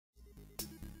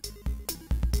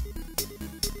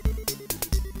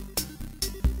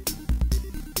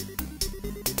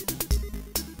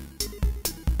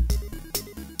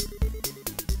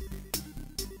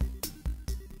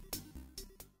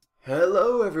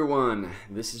Hello everyone,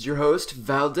 this is your host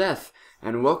Valdeth,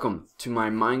 and welcome to my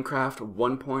Minecraft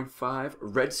 1.5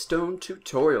 Redstone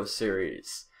tutorial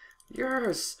series.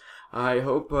 Yes, I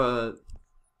hope to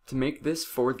make this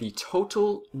for the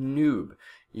total noob.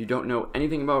 You don't know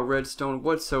anything about redstone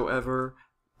whatsoever,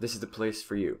 this is the place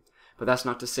for you. But that's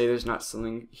not to say there's not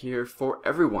something here for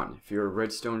everyone. If you're a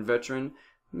redstone veteran,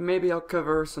 maybe I'll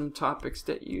cover some topics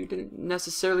that you didn't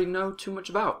necessarily know too much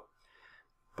about.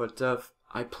 But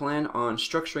I plan on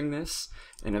structuring this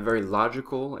in a very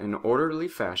logical and orderly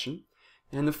fashion,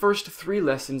 and the first 3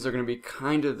 lessons are going to be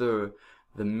kind of the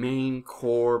main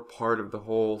core part of the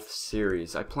whole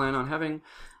series. I plan on having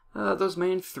those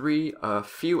main 3, a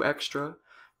few extra,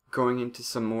 going into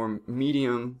some more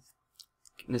medium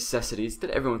necessities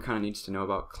that everyone kind of needs to know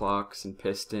about, clocks and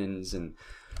pistons and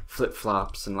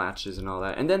flip-flops and latches and all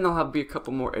that, and then there'll be a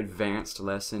couple more advanced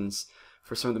lessons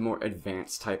for some of the more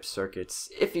advanced type circuits,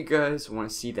 if you guys want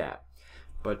to see that.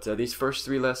 But these first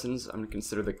 3 lessons I'm going to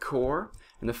consider the core,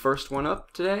 and the first one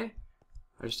up today,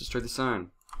 I just destroyed the sign,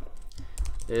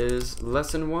 is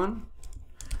Lesson 1,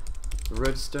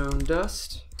 Redstone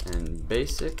Dust, and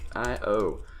Basic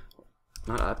I.O.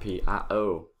 Not IP,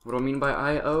 I.O. What do I mean by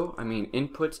I.O.? I mean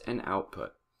input and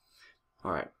output.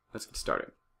 Alright, let's get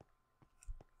started.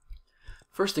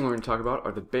 First thing we're going to talk about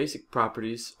are the basic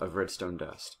properties of redstone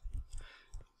dust.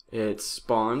 It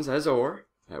spawns as ore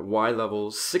at Y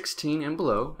levels 16 and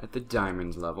below at the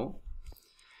diamond level.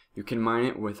 You can mine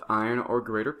it with iron or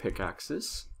greater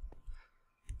pickaxes.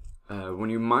 When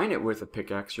you mine it with a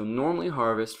pickaxe, you'll normally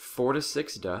harvest 4 to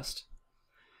 6 dust.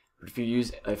 But if you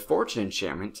use a fortune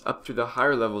enchantment, up to the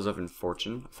higher levels of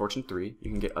fortune 3,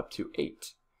 you can get up to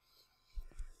 8.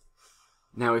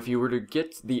 Now if you were to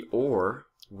get the ore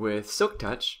with silk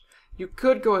touch, you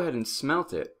could go ahead and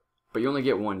smelt it, but you only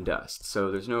get 1 dust, so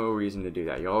there's no reason to do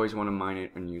that. You always want to mine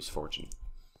it and use fortune.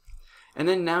 And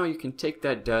then now you can take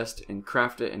that dust and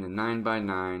craft it in a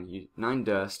 9x9, 9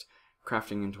 dust,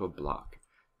 crafting into a block.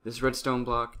 This redstone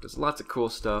block does lots of cool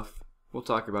stuff. We'll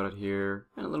talk about it here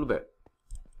in a little bit.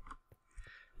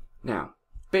 Now,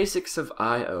 basics of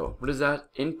I.O. What is that?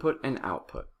 Input and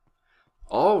output.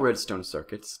 All redstone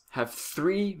circuits have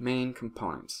 3 main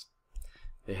components.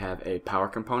 They have a power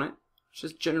component, which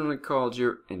is generally called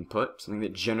your input, something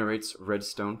that generates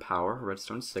redstone power,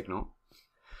 redstone signal.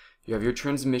 You have your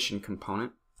transmission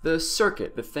component, the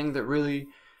circuit, the thing that really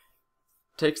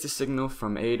takes the signal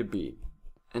from A to B.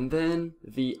 And then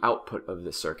the output of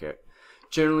the circuit.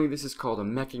 Generally this is called a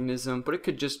mechanism, but it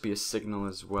could just be a signal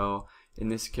as well. In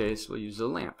this case we'll use a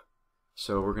lamp.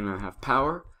 So we're going to have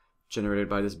power generated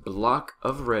by this block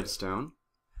of redstone,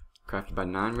 crafted by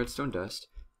 9 redstone dust,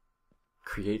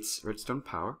 creates redstone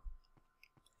power.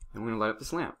 And we're going to light up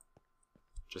this lamp.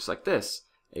 Just like this.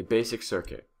 A basic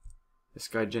circuit. This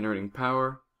guy generating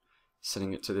power,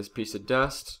 sending it to this piece of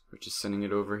dust, which is sending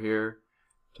it over here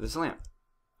to this lamp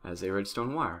as a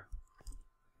redstone wire.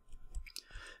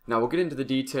 Now we'll get into the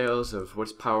details of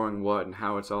what's powering what and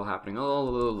how it's all happening a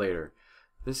little later.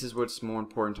 This is what's more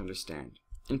important to understand.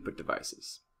 Input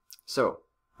devices. So,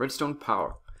 redstone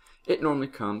power. It normally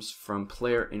comes from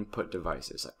player input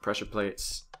devices like pressure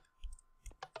plates,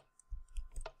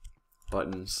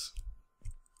 buttons,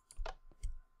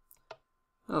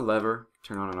 a lever,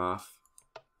 turn on and off,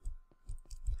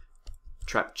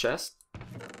 trap chest,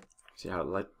 see how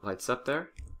it lights up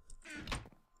there,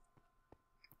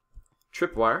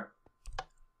 tripwire,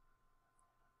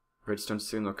 redstone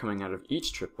signal coming out of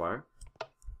each tripwire.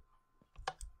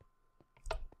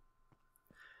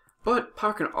 But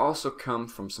power can also come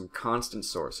from some constant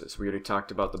sources. We already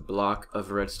talked about the block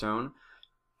of redstone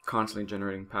constantly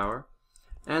generating power,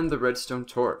 and the redstone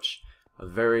torch, a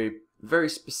very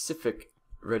specific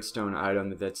redstone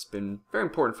item that's been very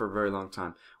important for a very long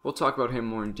time. We'll talk about him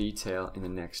more in detail in the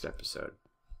next episode.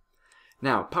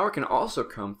 Now, power can also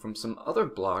come from some other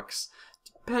blocks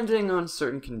depending on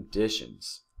certain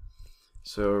conditions.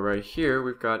 So right here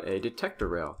we've got a detector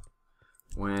rail.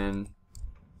 When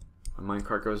a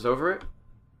minecart goes over it,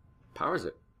 powers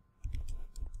it.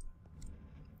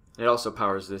 It also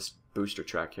powers this booster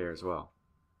track here as well.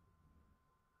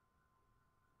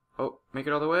 Oh, make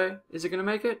it all the way? Is it going to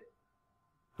make it?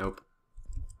 Nope.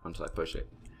 Until I push it.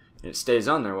 And it stays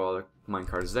on there while the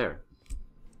minecart is there.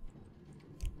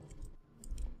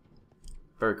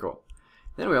 Very cool.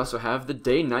 Then we also have the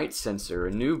day-night sensor,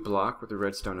 a new block with the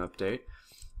redstone update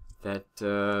that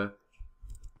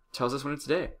tells us when it's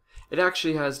day. It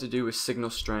actually has to do with signal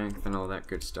strength and all that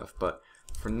good stuff, but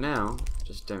for now,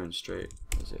 just demonstrate.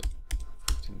 What is it?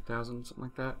 14,000, something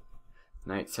like that?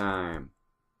 Nighttime.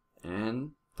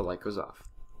 And the light goes off.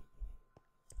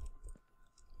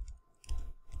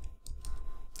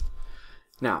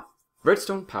 Now,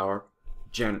 redstone power,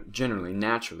 generally,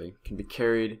 naturally, can be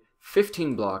carried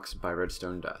 15 blocks by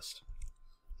redstone dust.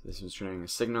 This is showing a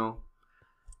signal.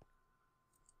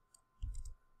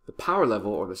 The power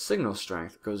level, or the signal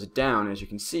strength, goes down, as you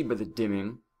can see by the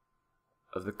dimming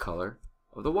of the color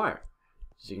of the wire.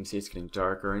 As you can see, it's getting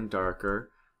darker and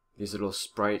darker. These little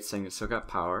sprites saying it's still got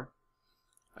power.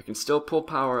 I can still pull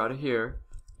power out of here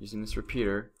using this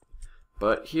repeater,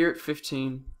 but here at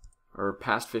 15, or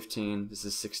past 15, this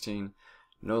is 16,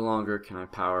 no longer can I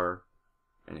power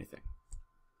anything.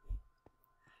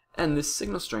 And this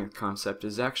signal strength concept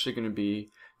is actually going to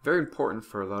be very important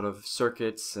for a lot of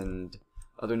circuits and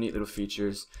other neat little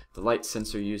features. The light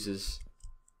sensor uses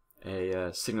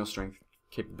a signal strength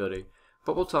capability,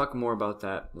 but we'll talk more about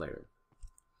that later.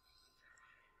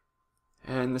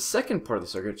 And the second part of the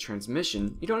circuit,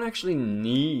 transmission, you don't actually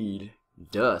need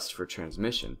dust for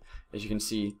transmission. As you can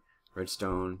see,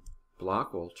 redstone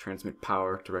block will transmit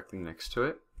power directly next to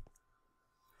it.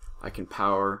 I can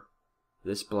power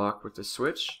this block with the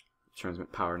switch,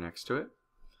 transmit power next to it.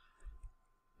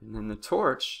 And then the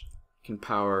torch can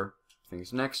power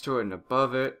things next to it and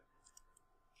above it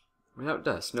without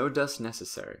dust. No dust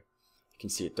necessary. You can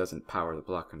see it doesn't power the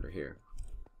block under here.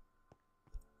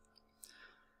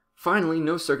 Finally,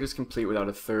 no circuit is complete without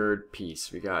a third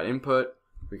piece. We got input,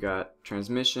 we got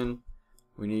transmission,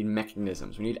 we need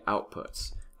mechanisms, we need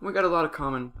outputs. And we got a lot of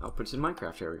common outputs in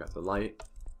Minecraft here. We got the light,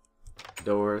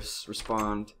 doors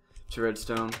respond to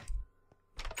redstone,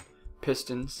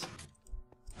 pistons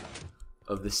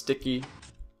of the sticky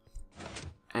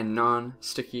and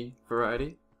non-sticky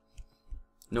variety,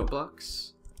 note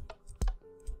blocks,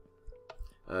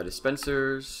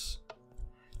 dispensers,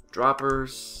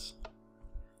 droppers,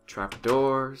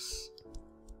 trapdoors,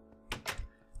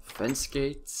 fence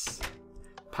gates,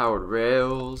 powered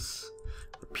rails,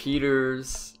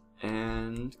 repeaters,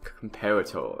 and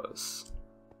comparators.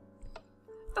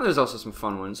 And there's also some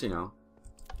fun ones, you know,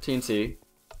 TNT,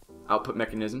 output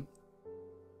mechanism.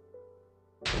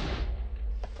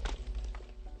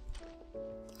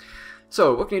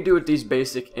 So, what can you do with these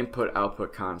basic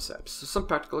input-output concepts? So some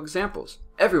practical examples.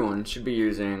 Everyone should be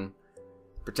using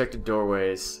protected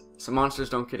doorways so monsters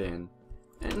don't get in,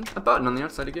 and a button on the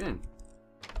outside to get in.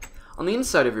 On the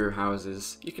inside of your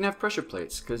houses, you can have pressure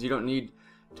plates, because you don't need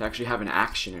to actually have an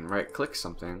action and right-click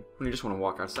something when you just want to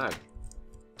walk outside.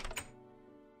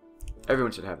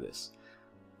 Everyone should have this.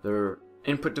 Their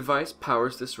input device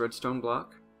powers this redstone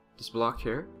block, this block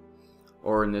here,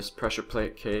 or in this pressure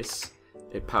plate case,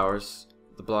 it powers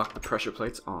the block the pressure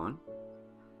plate's on.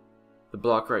 The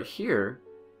block right here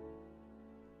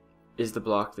is the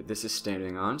block that this is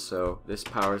standing on, so this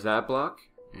powers that block,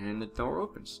 and the door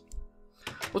opens.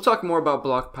 We'll talk more about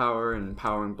block power and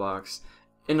powering blocks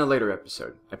in a later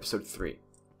episode, episode 3.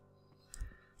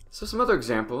 So some other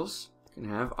examples, you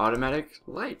can have automatic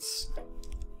lights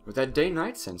with that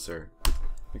day-night sensor.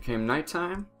 Became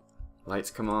nighttime, lights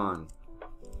come on.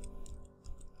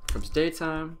 Comes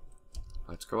daytime,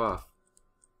 lights go off.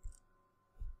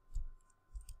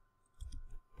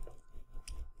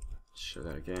 Show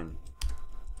that again.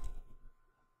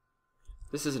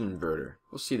 This is an inverter.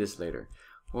 We'll see this later.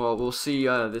 Well, we'll see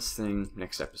this thing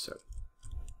next episode.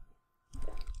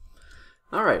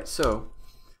 Alright, so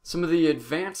some of the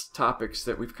advanced topics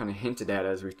that we've kind of hinted at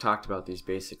as we've talked about these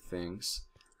basic things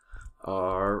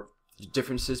are the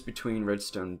differences between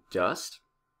redstone dust,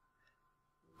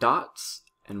 dots,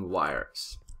 and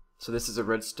wires. So this is a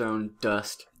redstone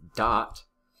dust dot.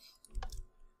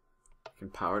 You can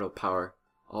power it, it'll power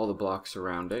all the blocks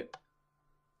around it.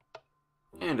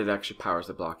 And it actually powers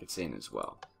the block it's in as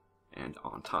well, and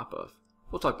on top of.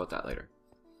 We'll talk about that later.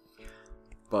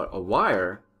 But a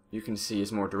wire, you can see,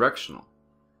 is more directional.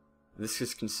 This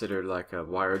is considered like a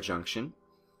wire junction.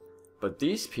 But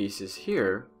these pieces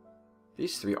here,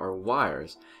 these three are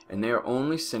wires, and they are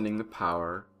only sending the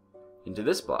power into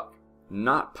this block,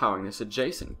 not powering this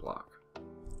adjacent block,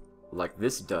 like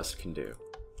this dust can do.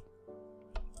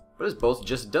 But it's both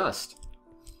just dust.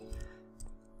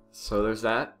 So there's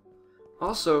that.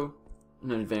 Also,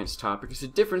 an advanced topic is the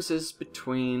differences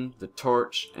between the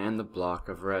torch and the block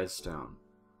of redstone.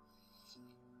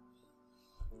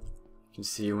 You can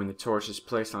see when the torch is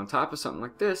placed on top of something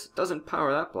like this, it doesn't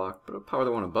power that block, but it'll power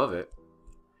the one above it.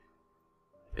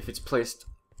 If it's placed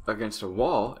against a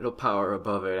wall, it'll power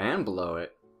above it and below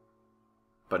it,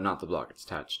 but not the block it's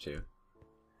attached to.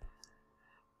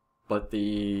 But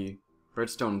the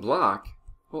redstone block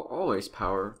will always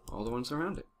power all the ones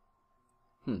around it.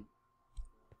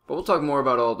 But we'll talk more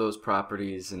about all those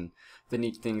properties and the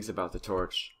neat things about the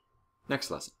torch next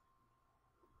lesson.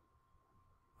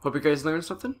 Hope you guys learned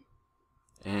something,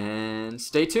 and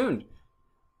stay tuned.